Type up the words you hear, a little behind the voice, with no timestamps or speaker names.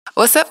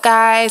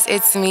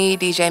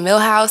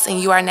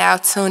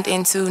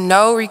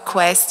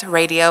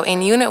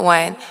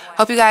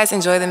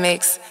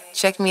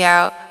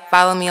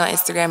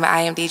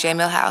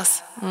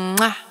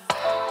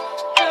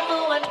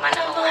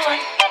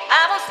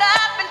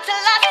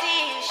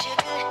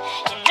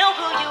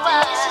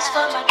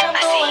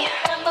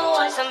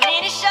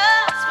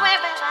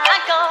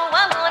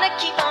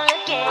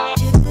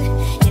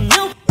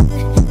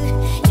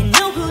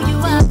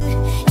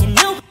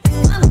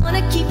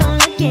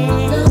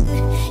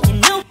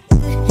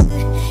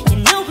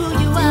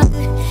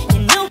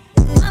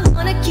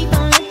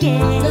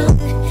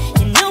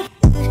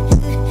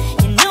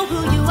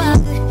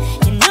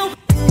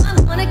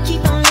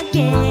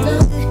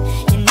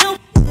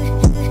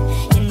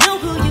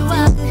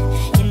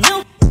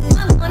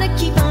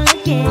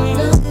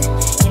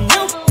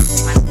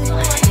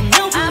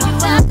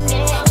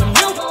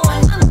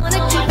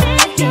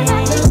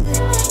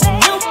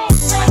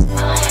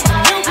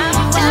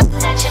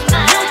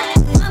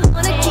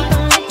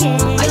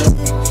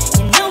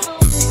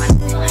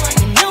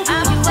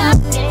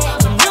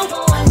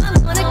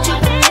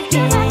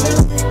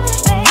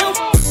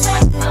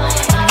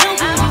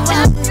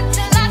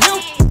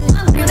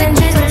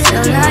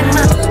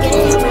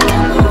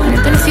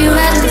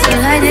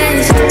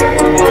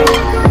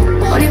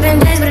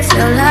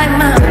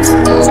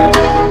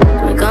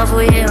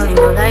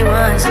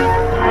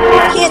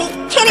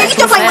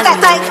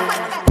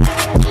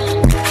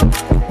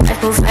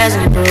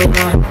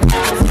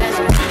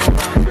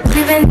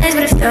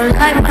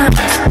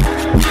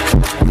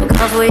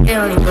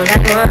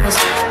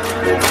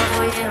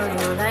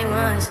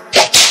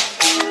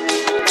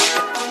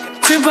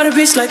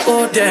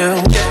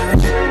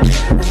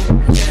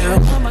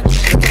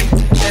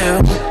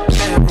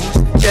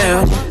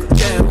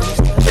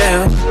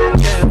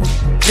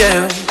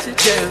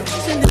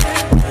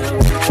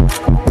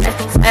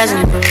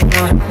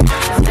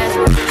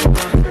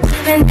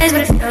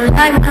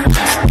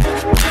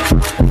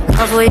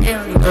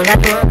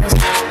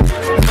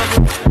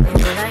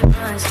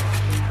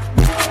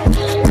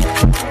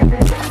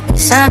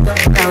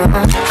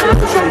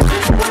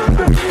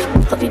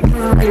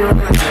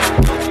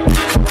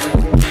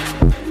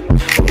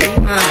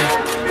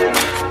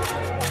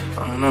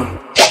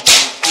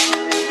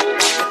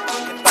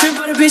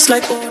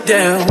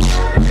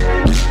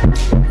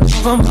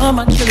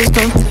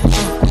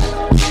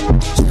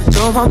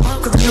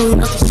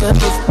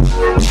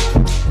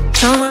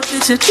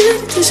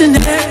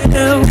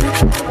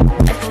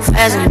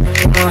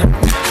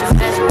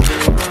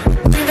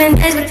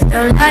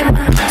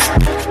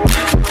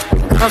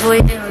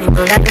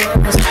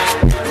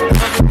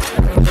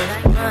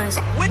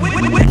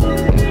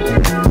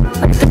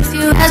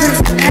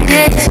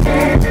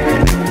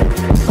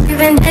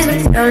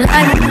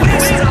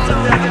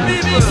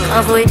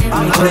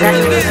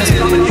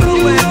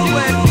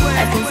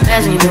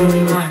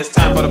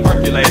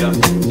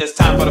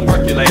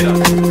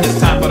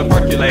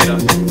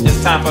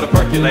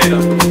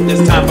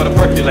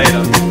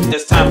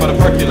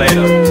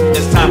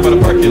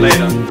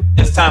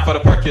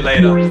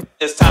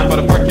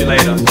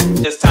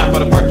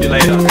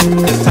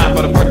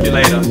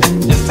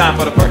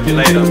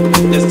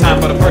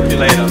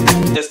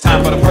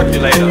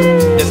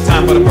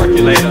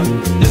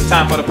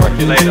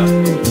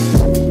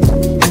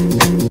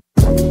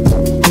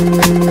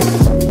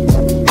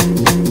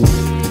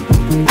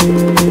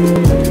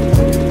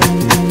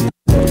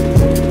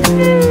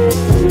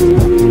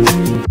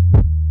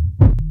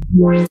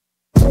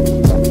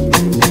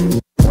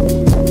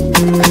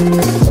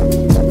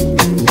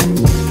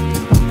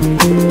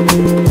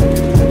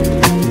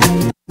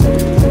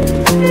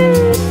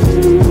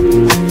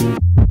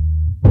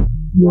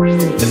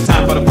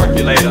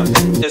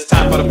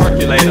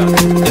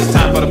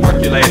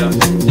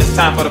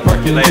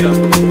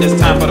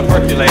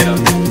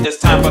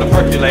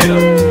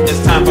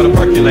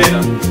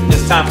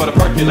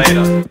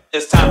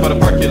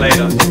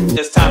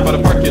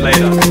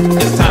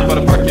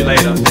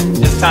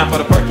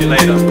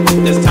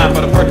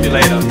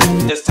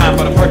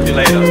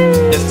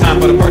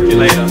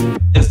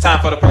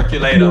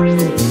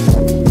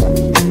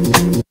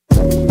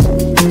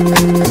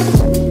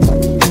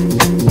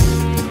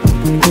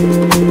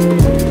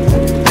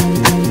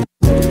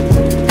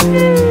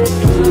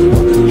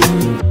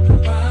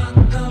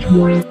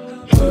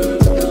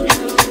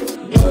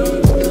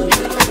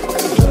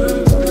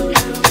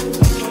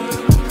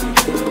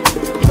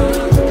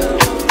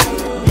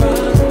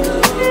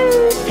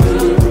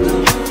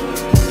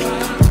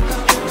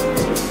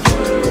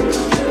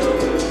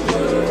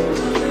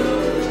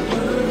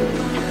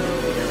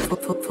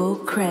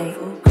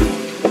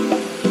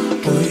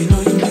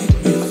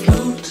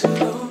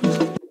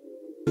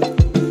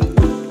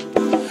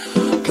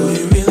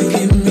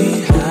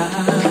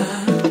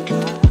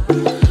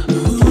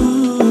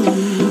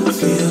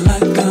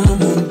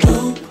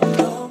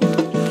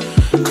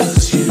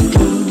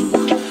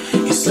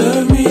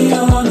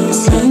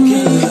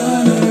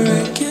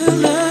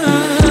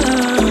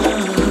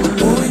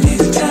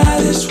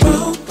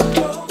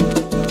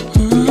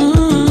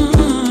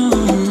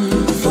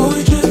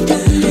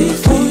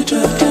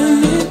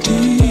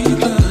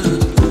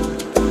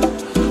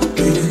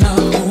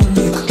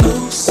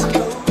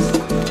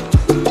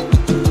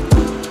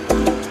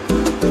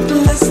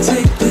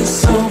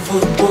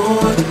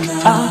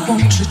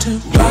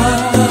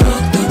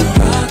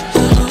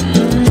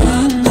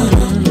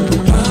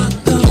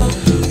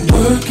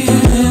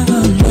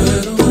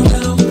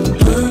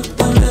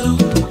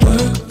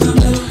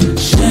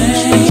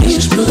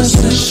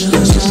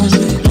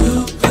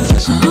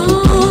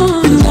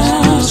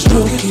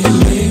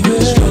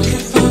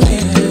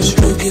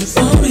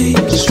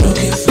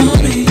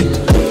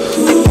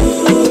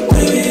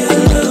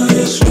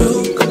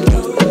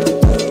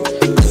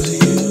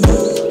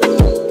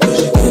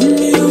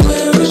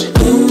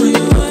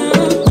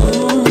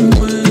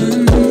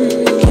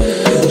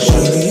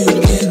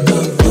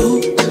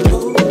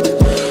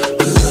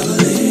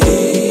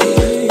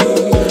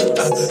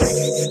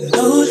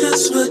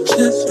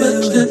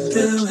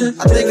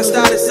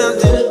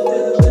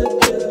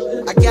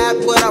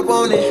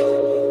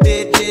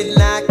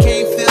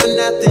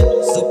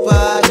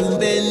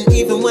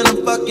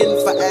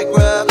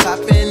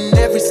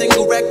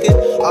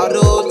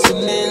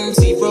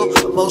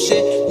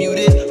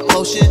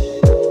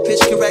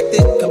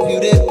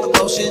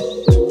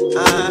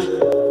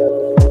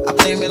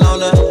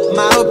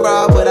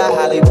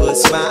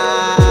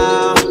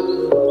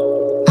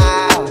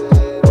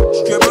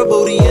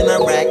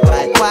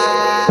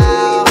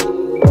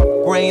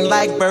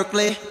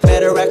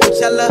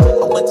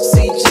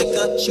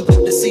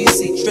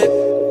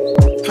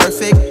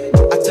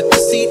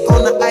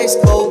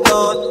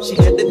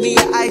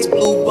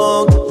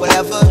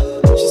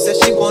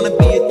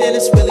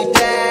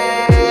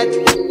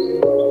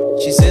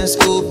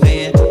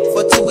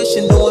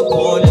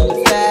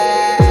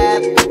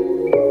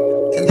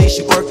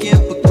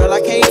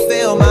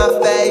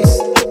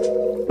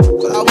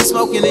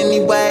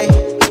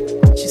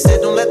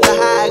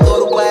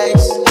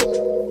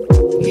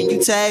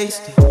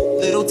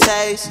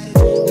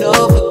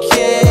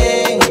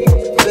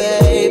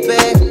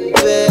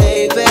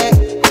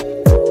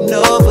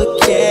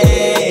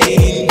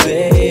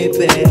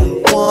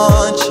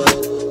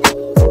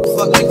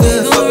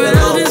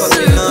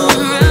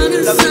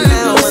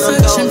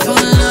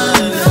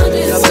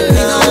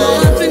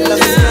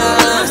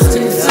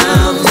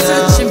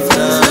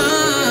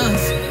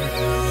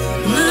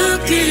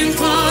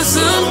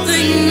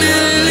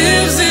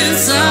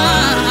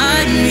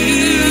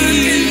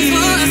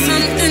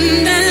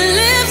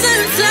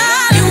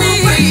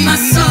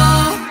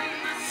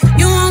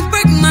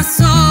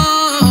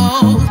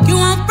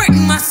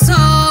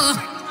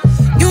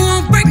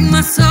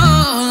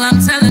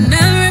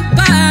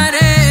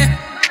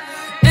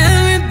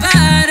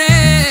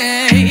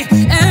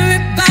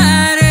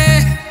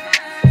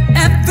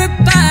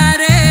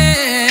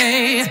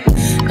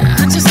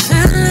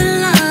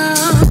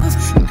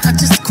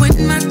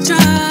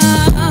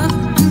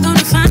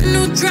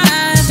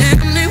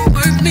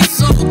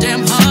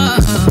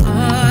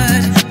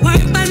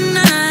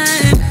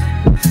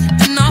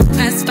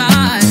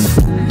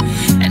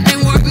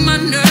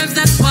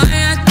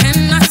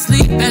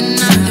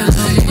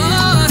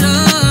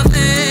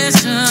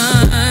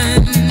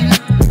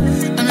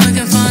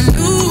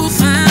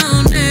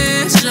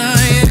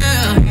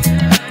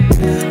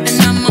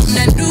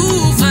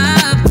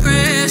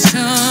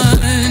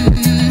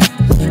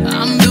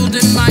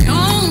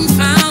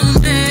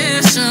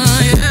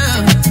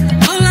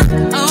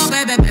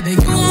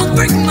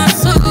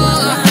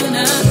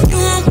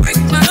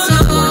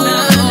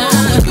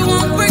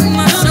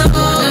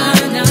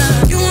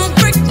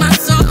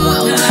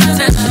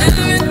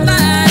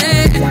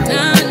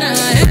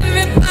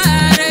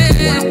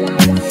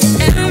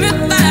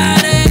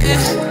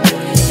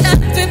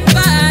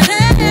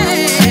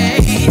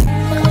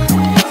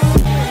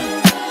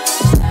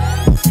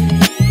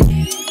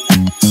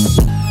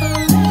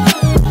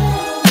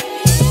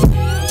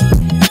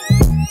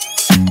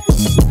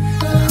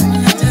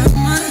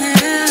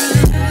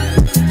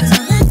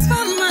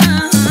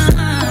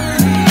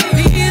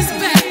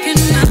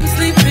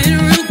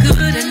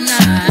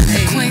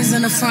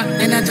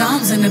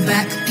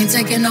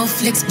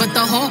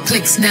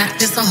Snap.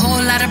 There's a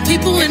whole lot of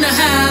people in the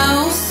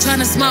house trying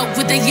to smoke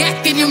with the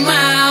yak in your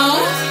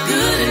mouth.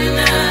 Good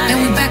enough.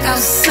 And we back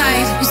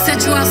outside. You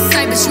said you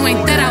outside, but you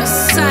ain't that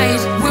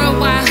outside.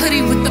 Worldwide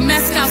hoodie with the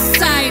mask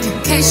outside.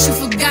 In case you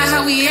forgot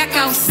how we act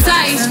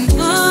outside.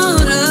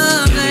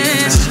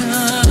 Motivation.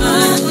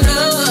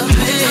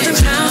 Motivation.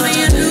 Found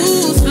me a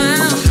new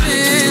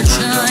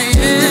foundation.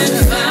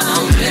 Yeah.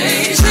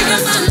 Foundation.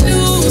 Trigger my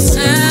new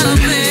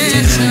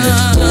salvation.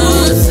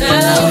 New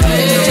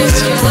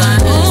salvation. My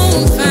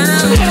own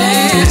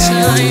foundation.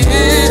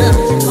 Yeah.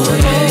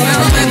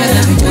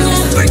 You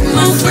won't break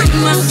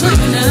my foot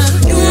now.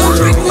 You won't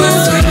break my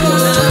foot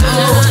now.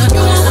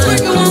 You won't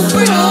break my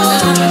foot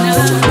now.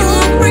 You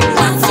won't break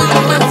my foot.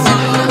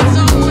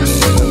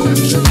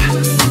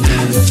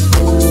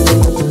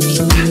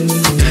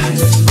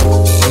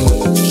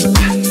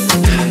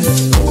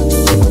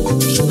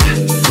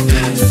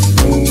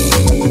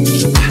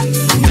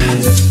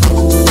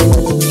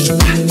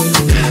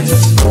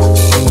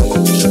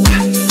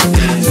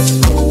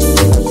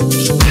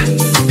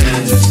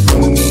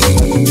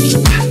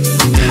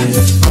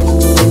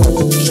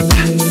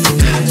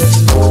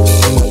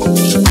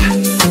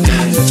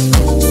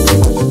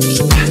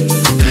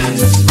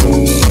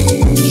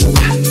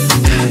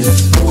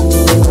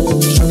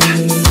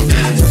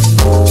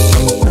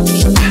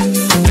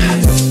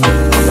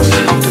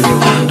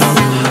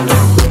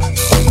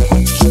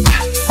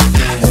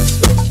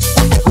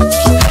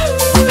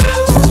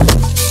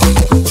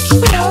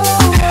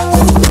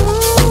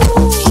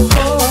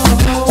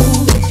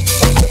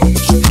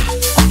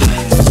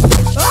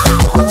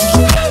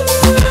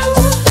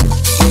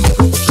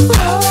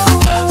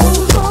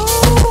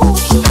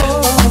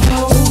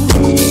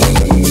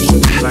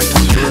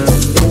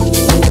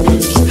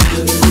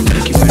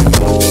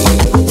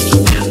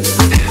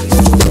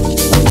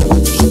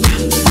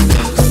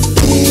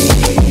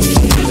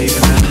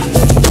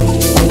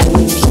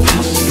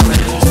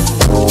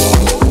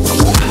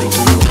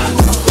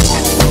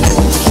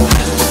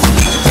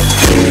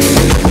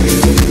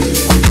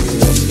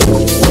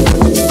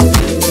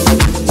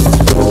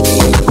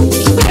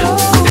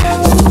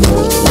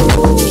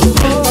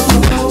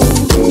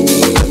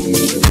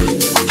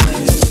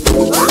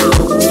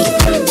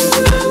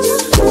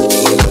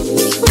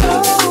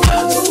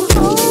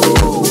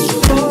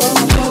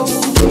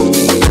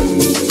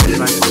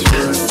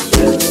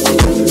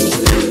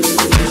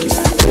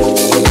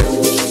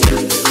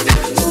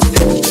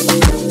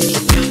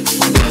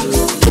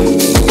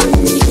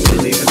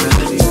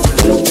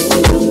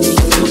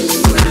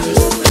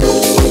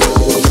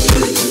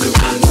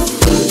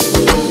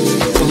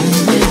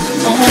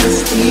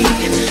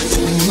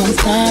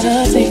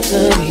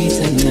 tell me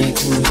tonight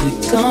who's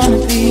it gonna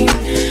be.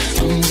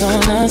 I'm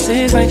gonna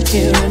sit right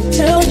here and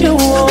tell you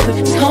all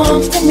that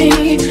comes to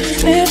me.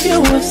 If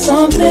you have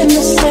something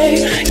to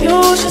say,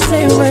 you should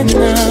say it right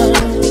now.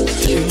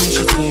 You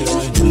should say it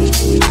right now.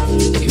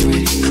 You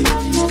ready?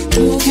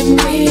 You give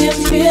me a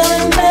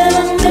feeling that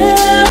I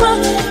never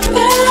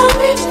felt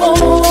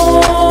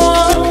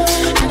before,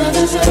 and I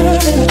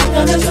deserve it,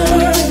 I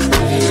deserve it.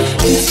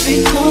 It's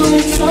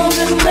becoming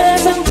something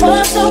that's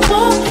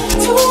impossible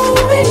to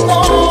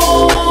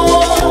ignore,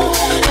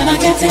 and I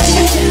can't take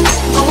it.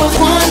 I was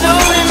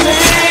wondering,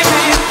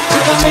 maybe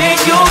could I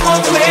make you go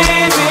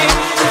crazy?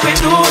 If we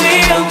do the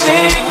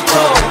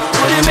unthinkable,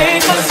 would it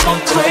make us go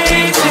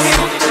crazy?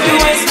 You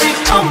ask me,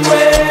 I'm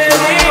ready.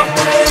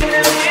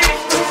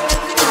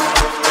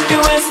 You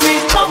ask me,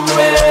 I'm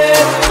ready.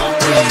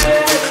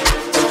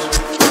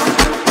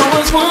 I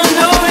was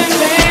wondering,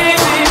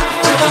 maybe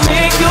could I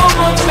make you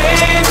go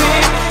crazy?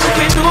 If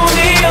we do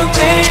the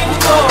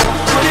unthinkable,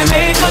 would it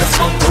make us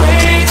go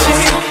crazy?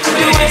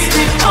 You ask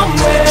me, I'm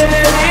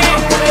ready.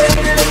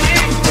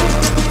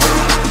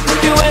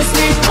 You ask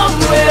me, I'm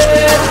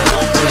ready.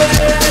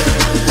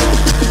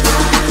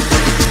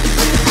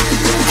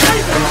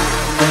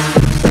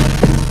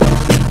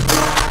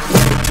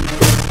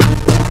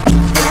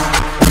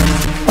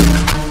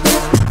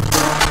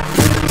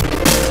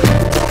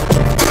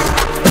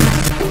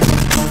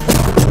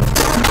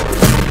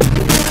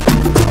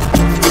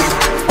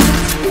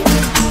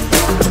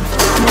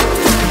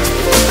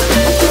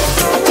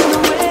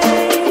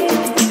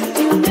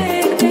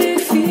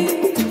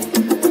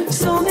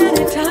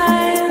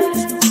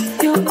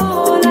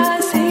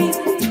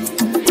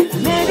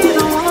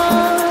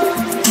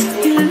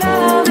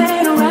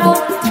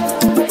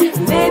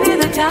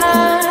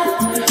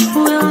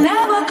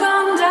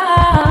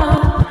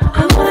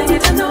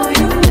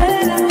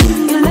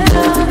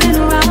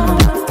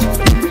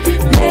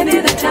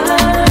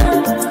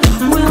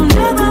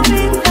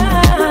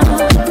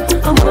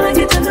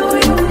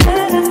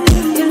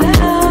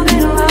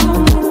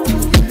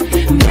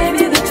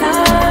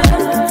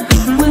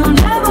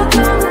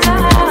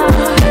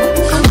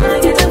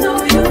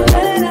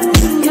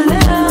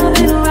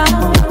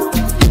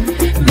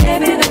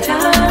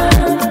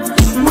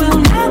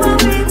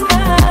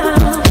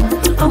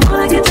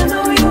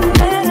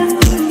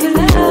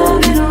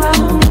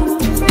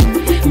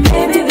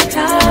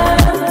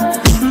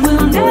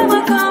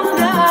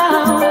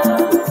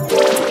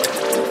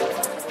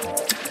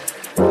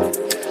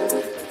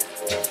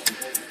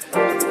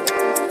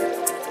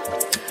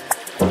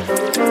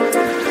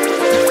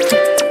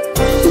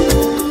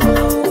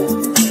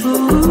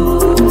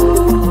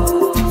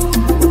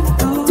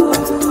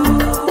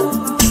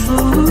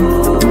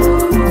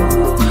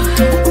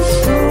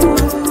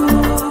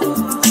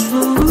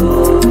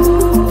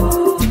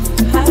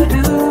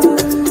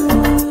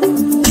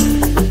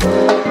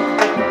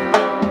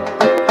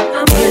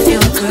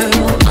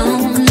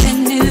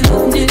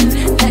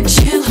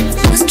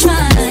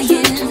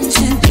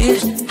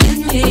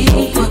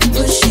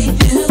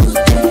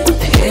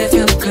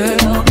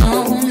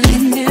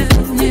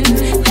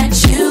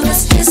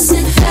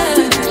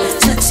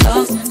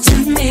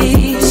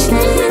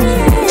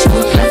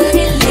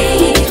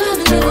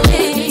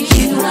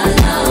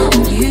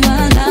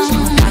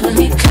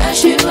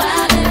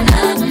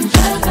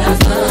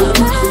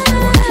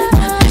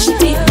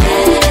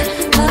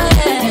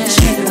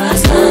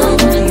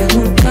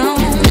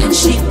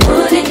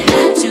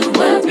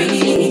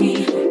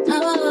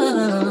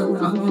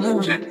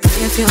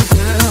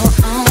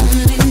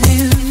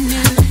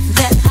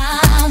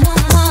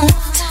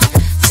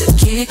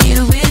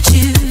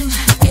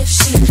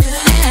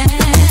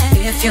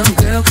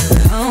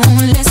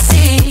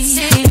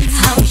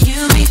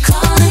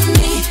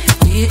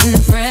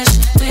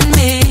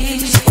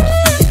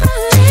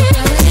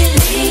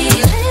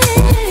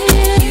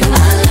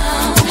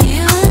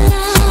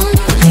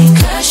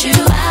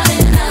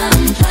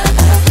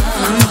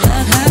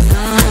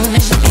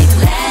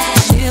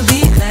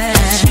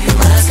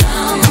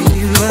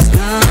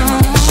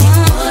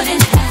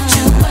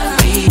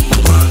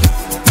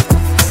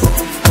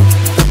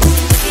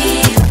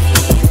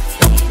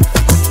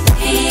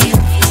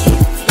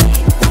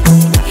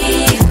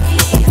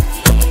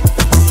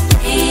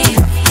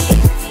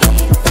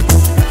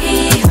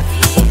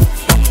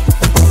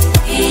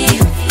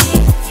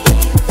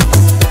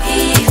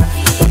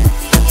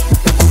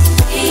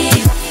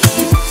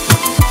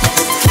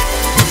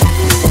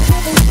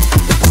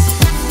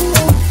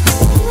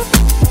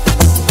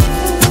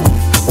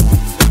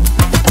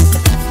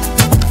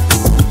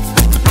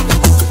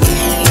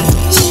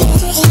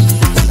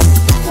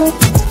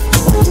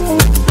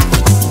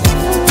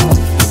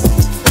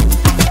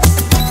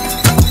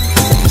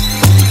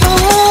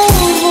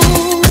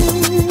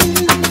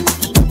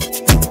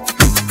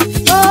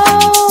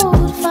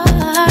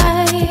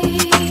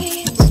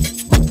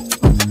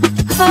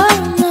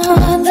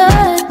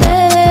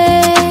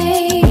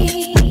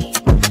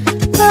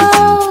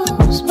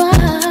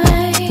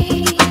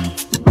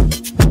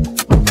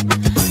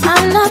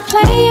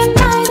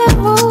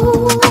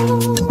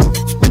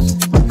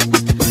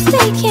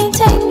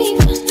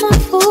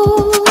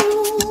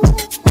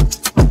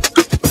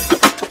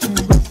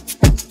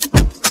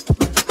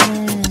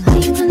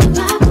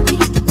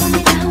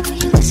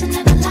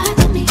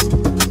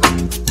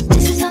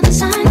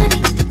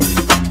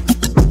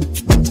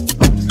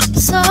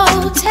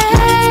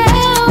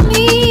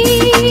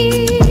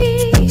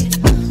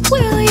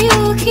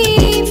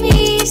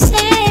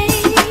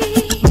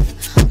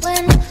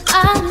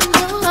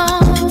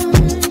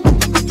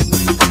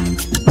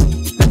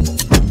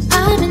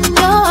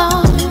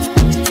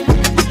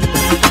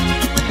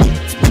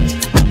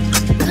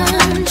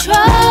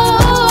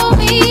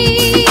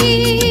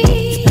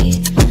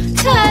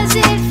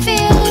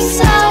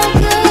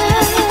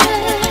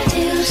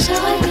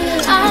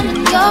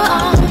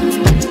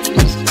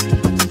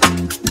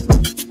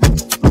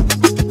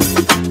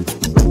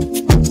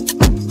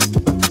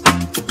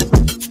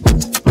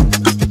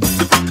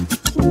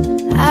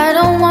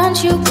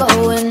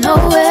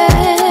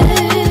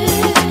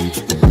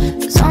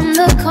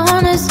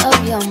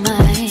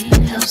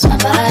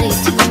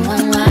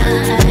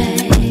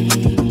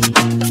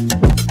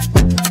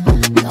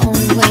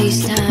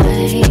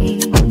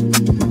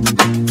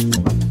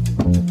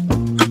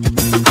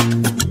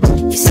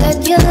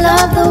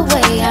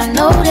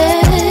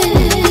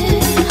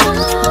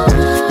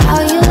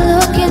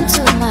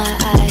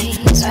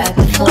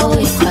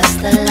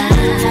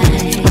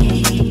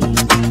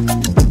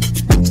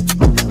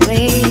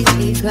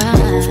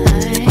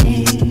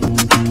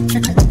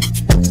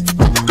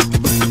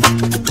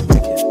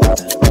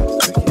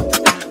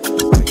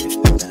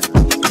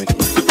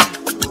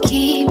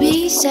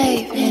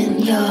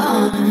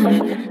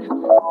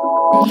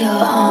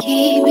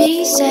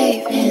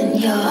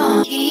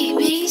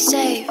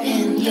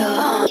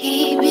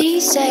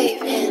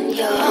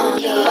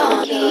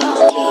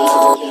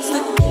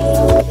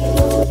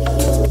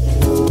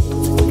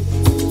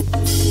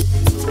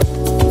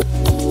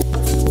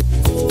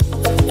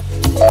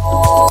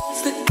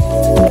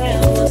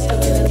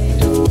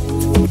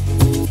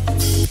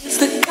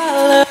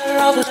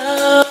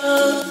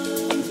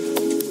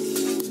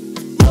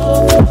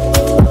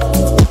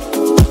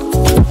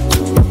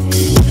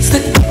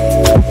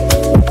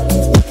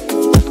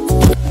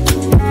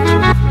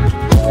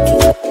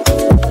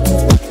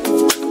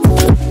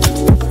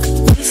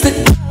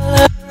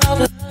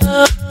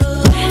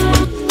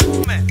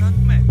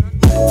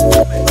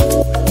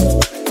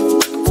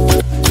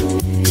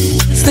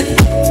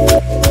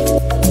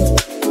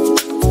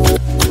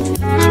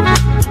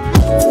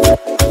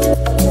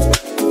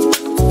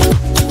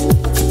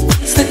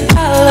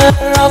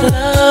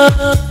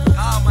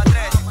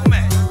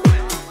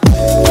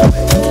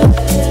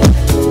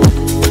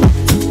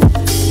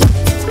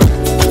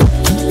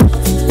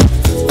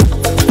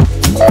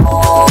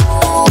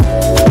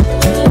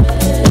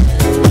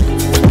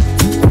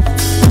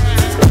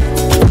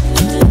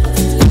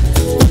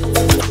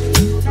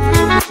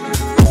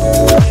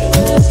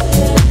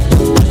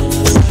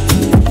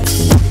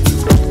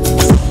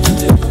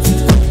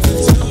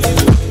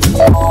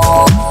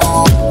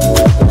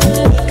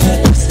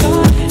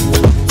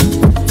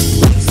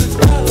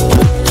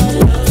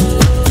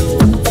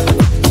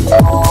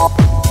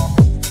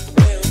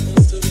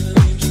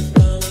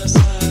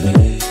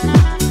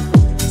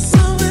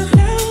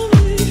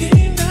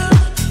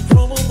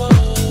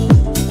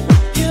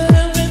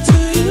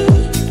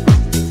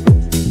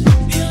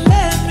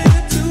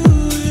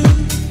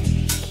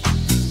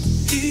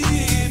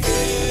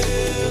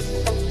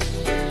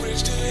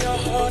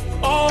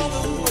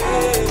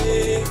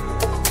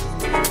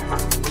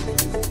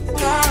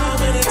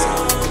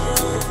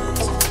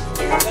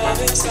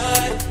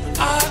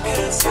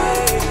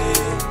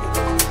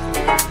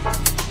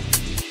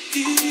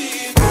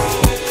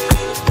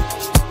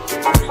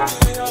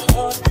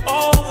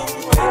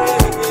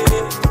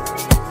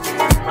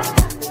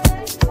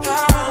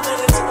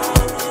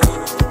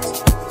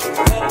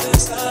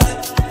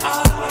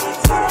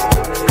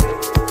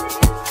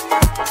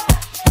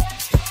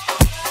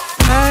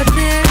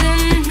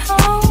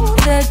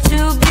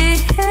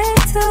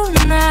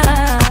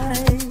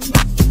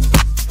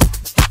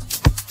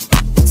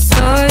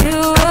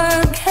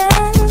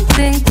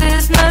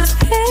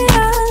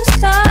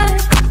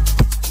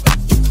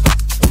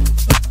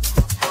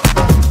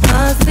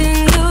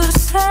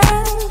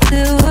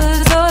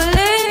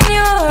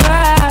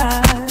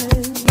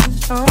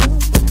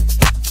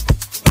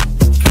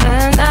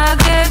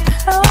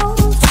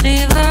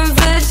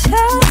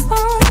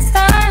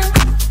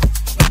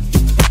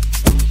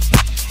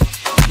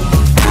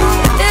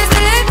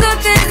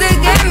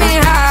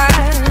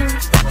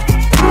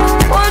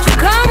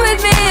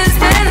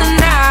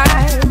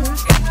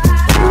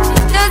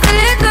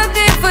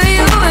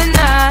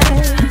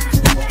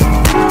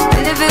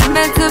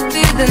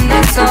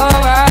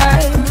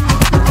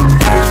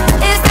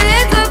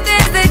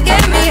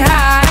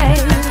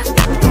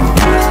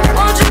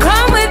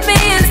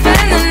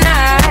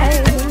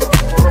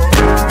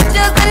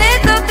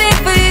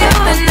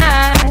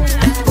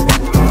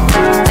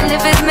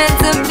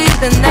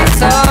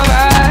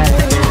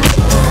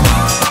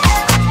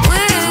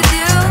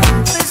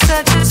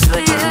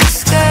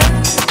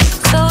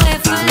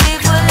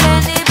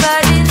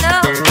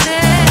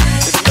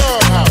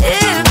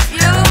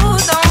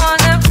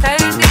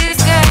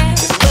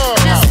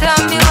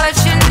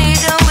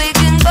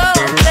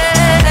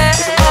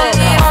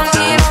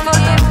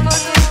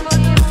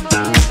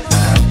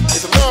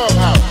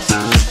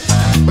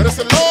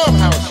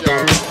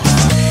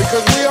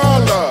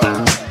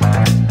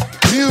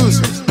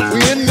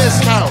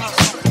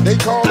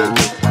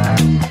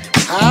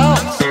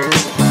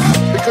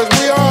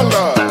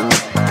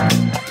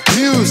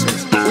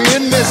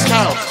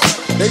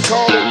 They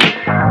call it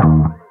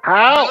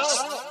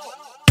house.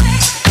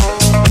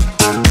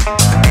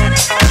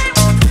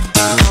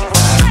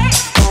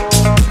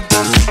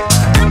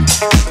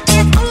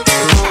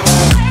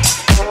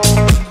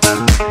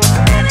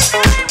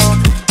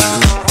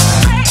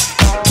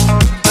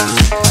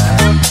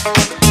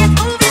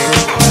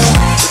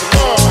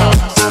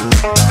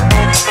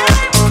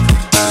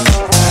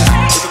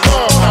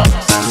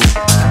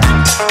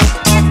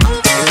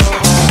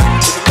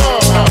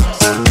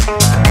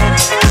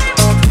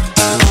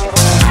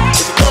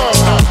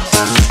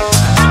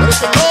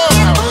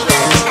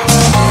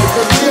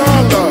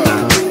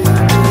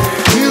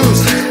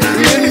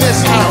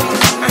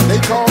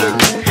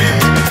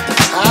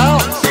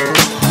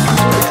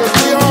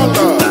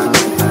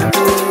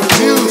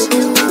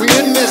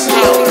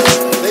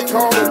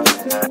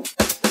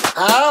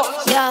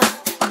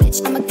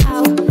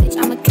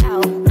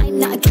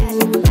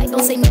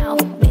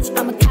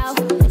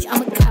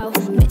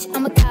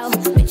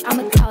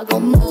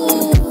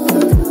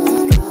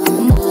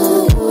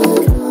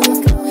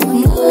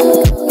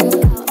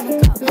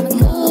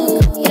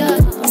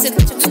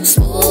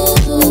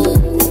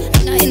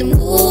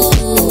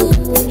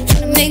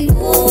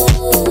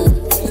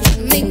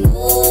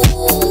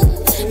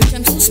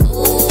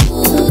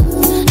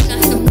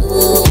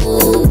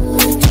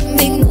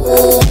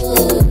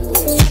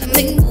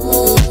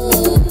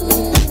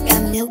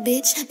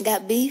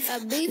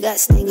 Got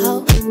steak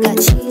ho, got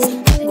cheese,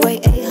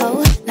 great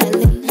A-ho, not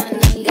lean,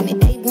 give me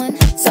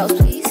A1, sauce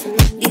please.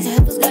 These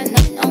heifers got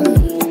nothing on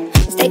me.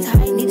 Steaks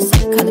high, need a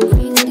certain color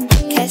green.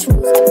 Cash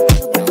rules,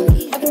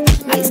 brownie,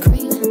 ice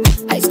cream, you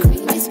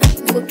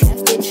a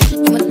catfish, you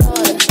my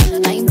daughter.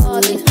 I ain't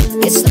bothered,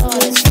 get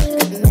started.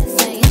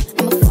 Methane,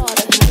 I'm a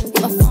father,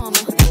 I'm a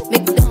farmer,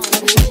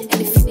 McDonald's, and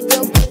if you go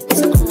good,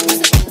 it's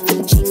honest. For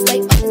the cheese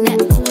steak up in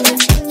that order,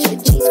 shit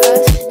the cheese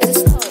fries as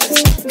a starter.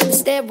 Got the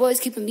steroids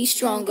keeping me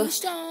stronger.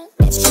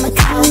 I'm a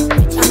cow,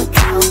 bitch, I'm a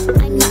cow.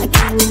 I'm not a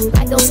cat,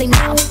 I don't say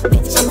no.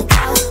 Bitch, I'm a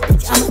cow,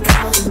 bitch, I'm a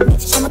cow.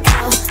 Bitch, I'm a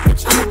cow,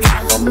 bitch, I'm a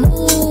cow. Go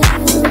move.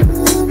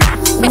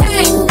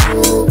 Hey,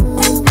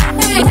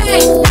 hey,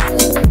 hey,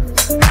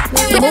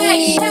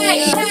 baby,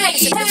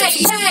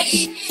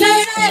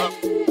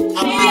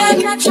 I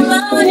got your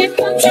money,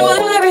 don't you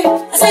worry.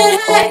 I said,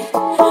 hey,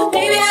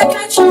 baby, I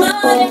got your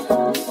money.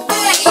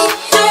 Hey, hey,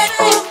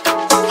 baby,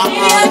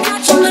 I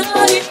got your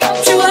money,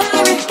 don't you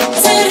worry. I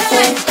said,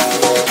 hey.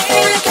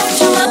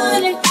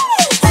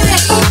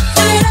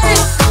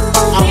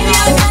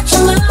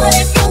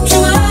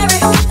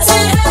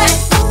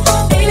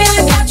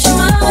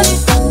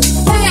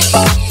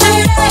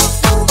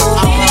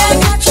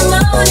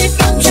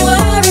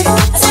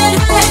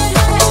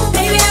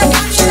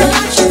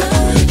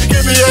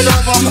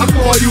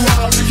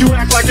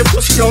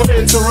 Your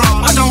hands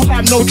around. I don't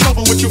have no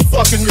trouble with you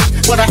fucking me,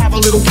 but I have a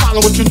little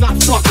problem with you not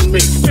fucking me.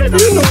 Baby,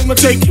 you know I'ma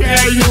take care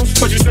of you,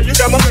 but you say you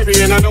got my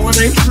baby and I know it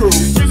ain't true.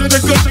 Is it a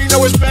good thing?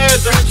 No, it's bad,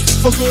 bitch.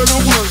 For good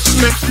or worse,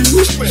 make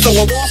you switch. So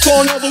I walk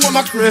on over with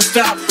my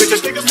crystal.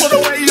 Bitches niggas put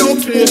away your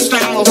kid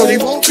style, so they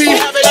won't be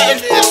having it in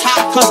this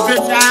hot, cause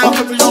bitch, I'll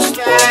cover your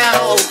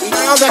style.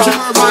 Now that you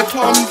heard my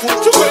tongue,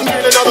 you couldn't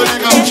get another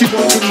nigga out you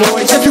want to know.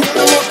 If you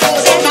wanna look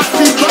good and not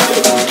be right,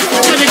 you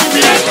gotta give me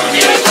that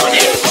money, that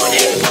money.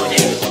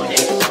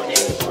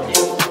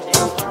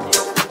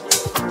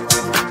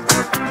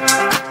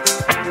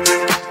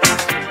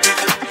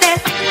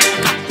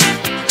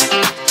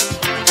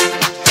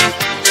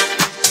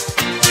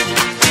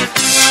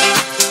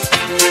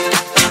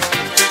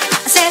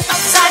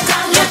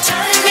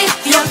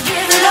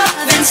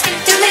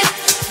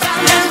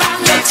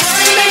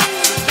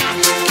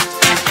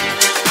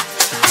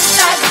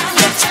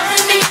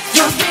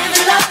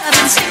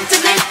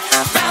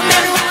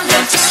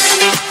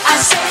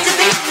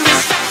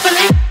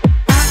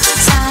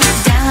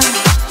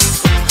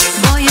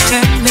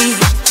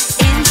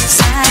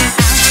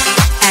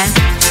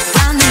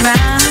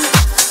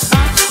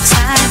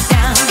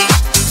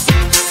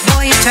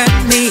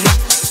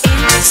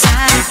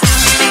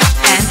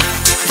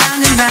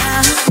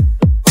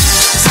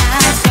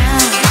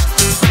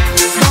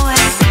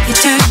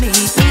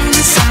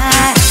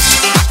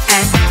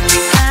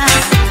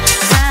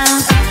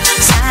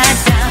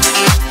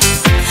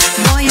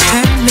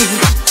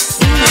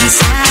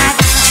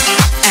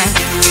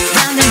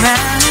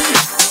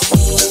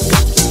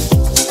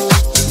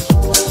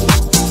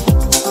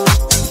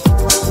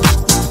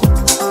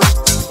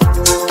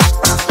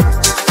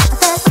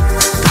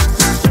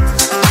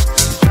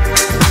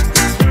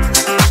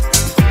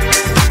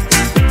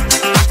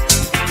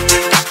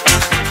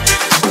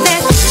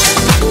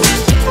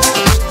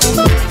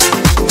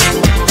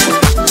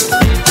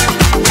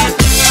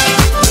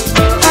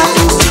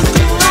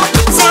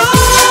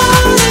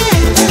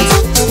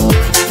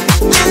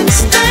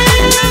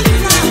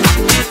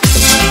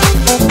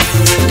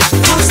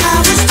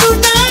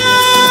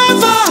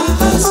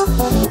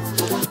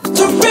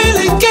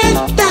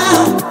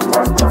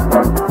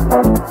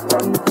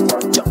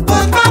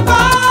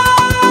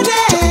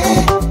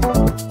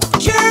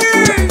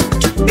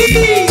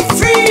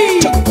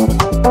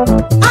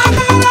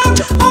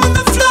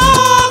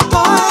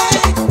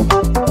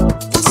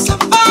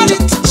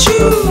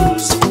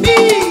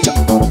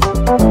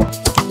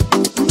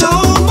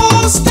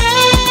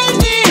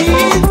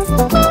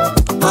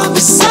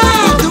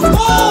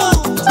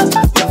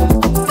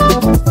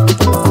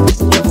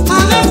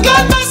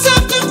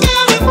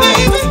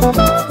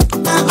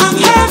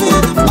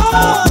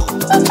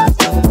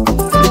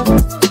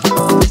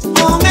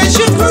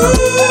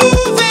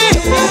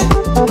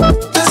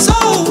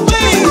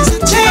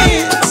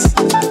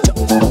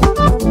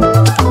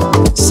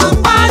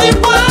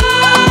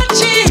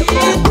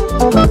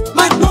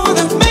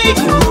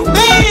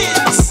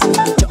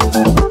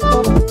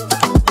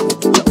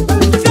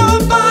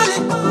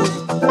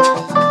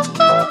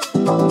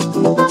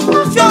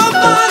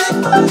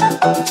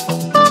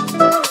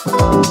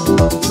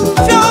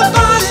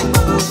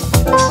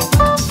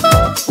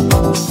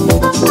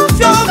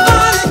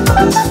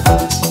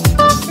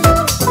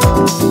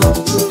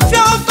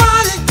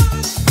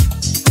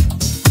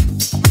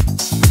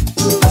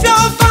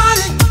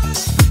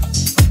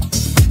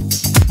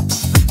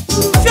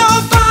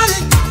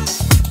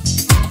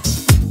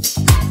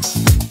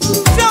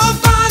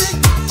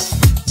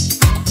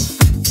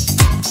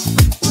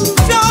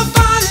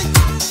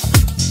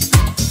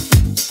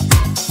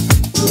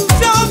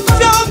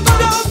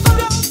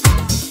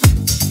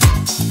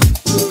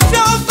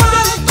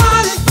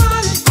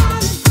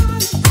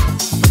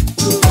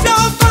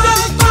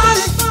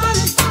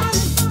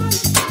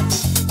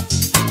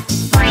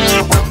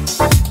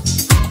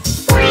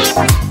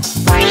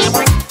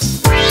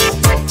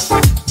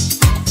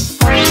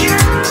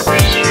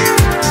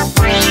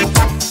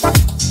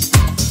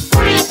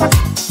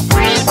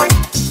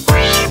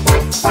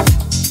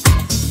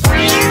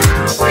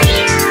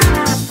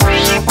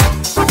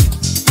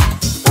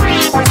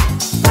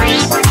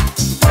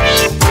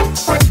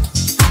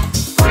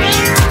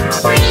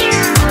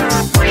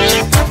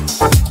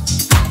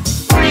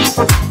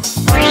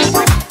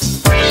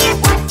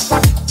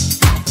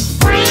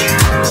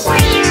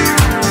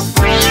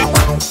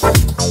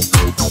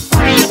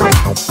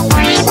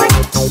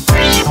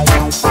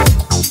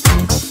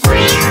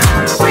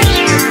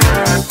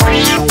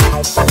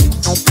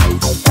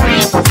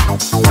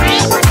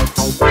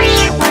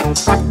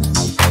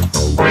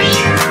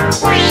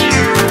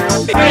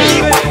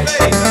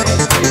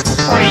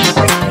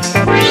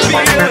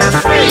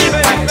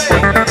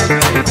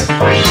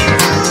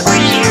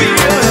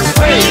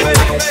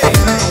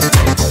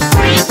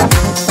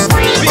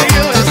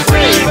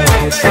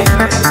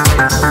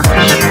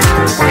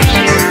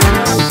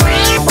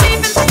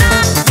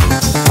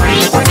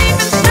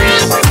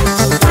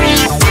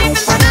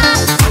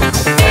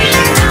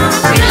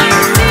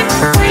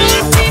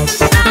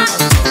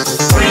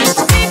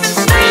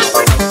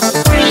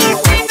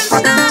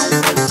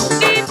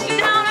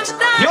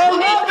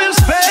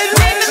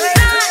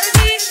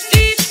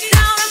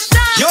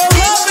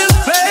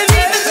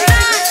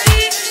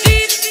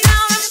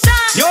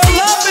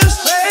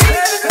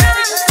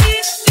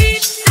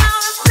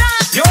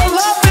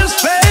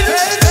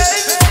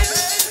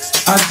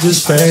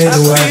 just fade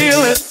away.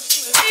 Feel it,